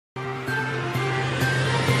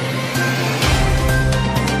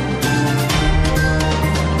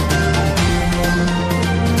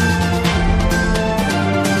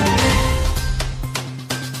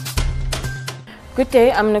Good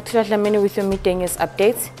day, I'm Noctula Dlamini with your Midday News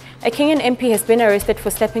updates. A Kenyan MP has been arrested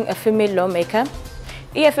for slapping a female lawmaker.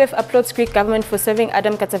 EFF applauds Greek government for serving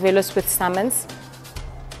Adam Katsavelos with summons.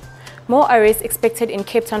 More arrests expected in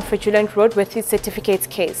Cape Town fraudulent roadworthy certificates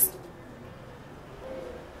case.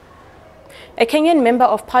 A Kenyan member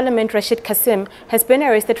of parliament, Rashid Kasim, has been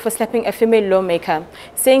arrested for slapping a female lawmaker,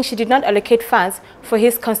 saying she did not allocate funds for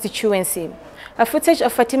his constituency. A footage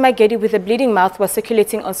of Fatima Gedi with a bleeding mouth was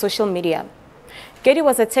circulating on social media. Gedi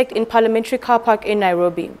was attacked in parliamentary car park in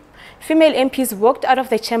Nairobi. Female MPs walked out of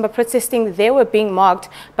the chamber protesting they were being mocked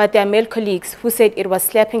by their male colleagues who said it was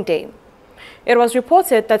slapping day. It was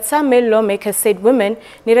reported that some male lawmakers said women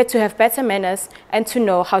needed to have better manners and to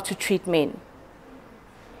know how to treat men.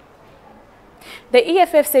 The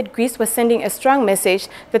EFF said Greece was sending a strong message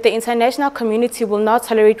that the international community will not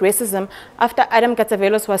tolerate racism after Adam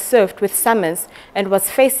Katsavelos was served with summons and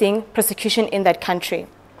was facing prosecution in that country.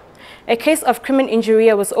 A case of criminal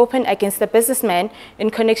injury was opened against the businessman in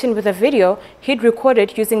connection with a video he'd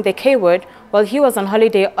recorded using the K-word while he was on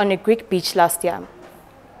holiday on a Greek beach last year.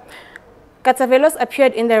 Katsavelos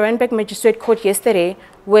appeared in the Randburg Magistrate Court yesterday,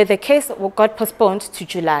 where the case got postponed to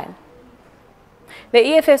July. The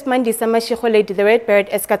EFF's Mandisa Mashiko led the red beret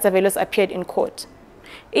as Katsavelos appeared in court.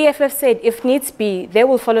 EFF said if needs be, they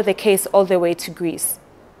will follow the case all the way to Greece.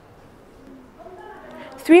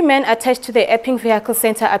 3 men attached to the Epping Vehicle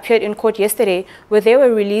Center appeared in court yesterday, where they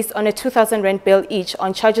were released on a 2,000 rand bail each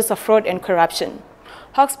on charges of fraud and corruption.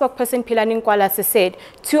 Hawk spokesperson Philani Nkwalase said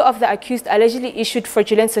 2 of the accused allegedly issued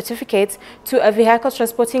fraudulent certificates to a vehicle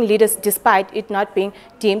transporting leaders despite it not being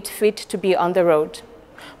deemed fit to be on the road.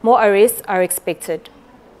 More arrests are expected.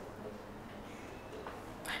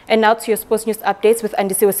 And now to your sports news updates with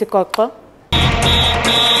Andisiwe Sikoko.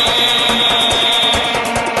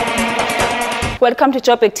 Welcome to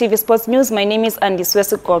Joburgtv Sports News. My name is Andisiwe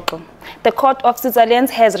Sikoko. The Court of Switzerland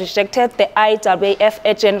has rejected the IAAF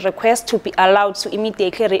agent request to be allowed to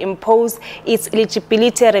immediately reimpose its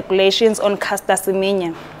eligibility regulations on Caster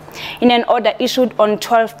Semenya. In an order issued on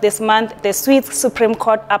 12th this month, the Swiss Supreme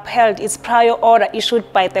Court upheld its prior order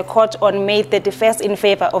issued by the court on May 31st in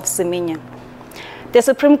favor of Semenya. The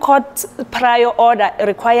Supreme Court's prior order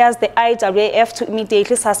requires the IAAF to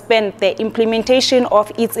immediately suspend the implementation of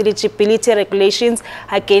its eligibility regulations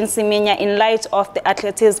against Semenya in light of the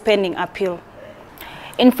athlete's pending appeal.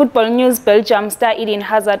 In football news, Belgium star Eden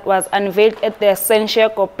Hazard was unveiled at the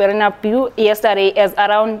Santiago Bernabeu yesterday as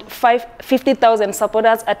around 50,000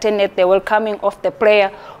 supporters attended the welcoming of the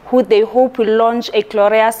player, who they hope will launch a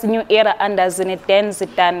glorious new era under Zinedine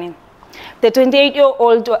Zidane. The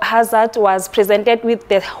 28-year-old Hazard was presented with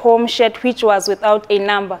the home shirt, which was without a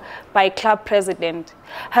number, by club president.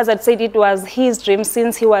 Hazard said it was his dream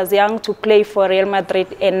since he was young to play for Real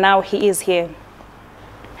Madrid, and now he is here.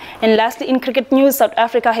 And lastly, in cricket news, South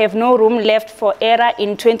Africa have no room left for error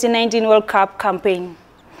in 2019 World Cup campaign.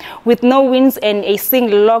 With no wins and a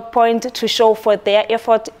single log point to show for their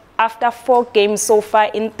effort after 4 games so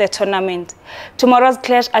far in the tournament. Tomorrow's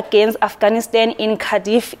clash against Afghanistan in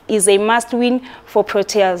Cardiff is a must-win for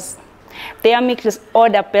Proteas. Their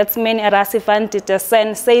mid-order batsman Rasivan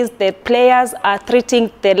Ditesan says that players are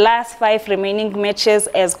treating the last 5 remaining matches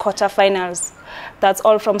as quarterfinals. That's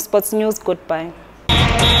all from Sports News. Goodbye.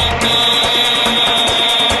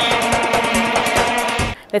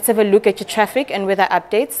 Let's have a look at your traffic and weather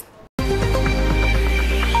updates.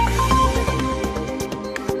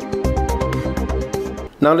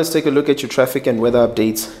 Now let's take a look at your traffic and weather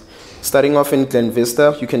updates. Starting off in Glen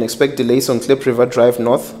Vista, you can expect delays on Klip River Drive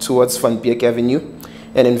North towards Van Beek Avenue.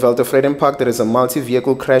 And in Veltevreden Park, there is a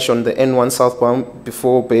multi-vehicle crash on the N1 southbound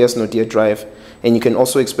before Beyers Naudé Drive. And you can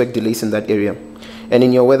also expect delays in that area. And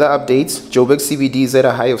in your weather updates, Joburg CBD is at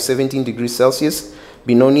a high of 17 degrees Celsius,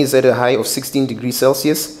 Benoni is at a high of 16 degrees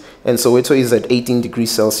Celsius, and Soweto is at 18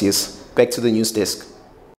 degrees Celsius. Back to the news desk.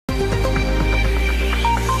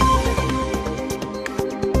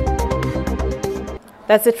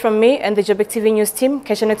 That's it from me and the Joburgtv News team.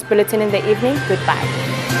 Catch your next bulletin in the evening.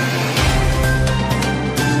 Goodbye.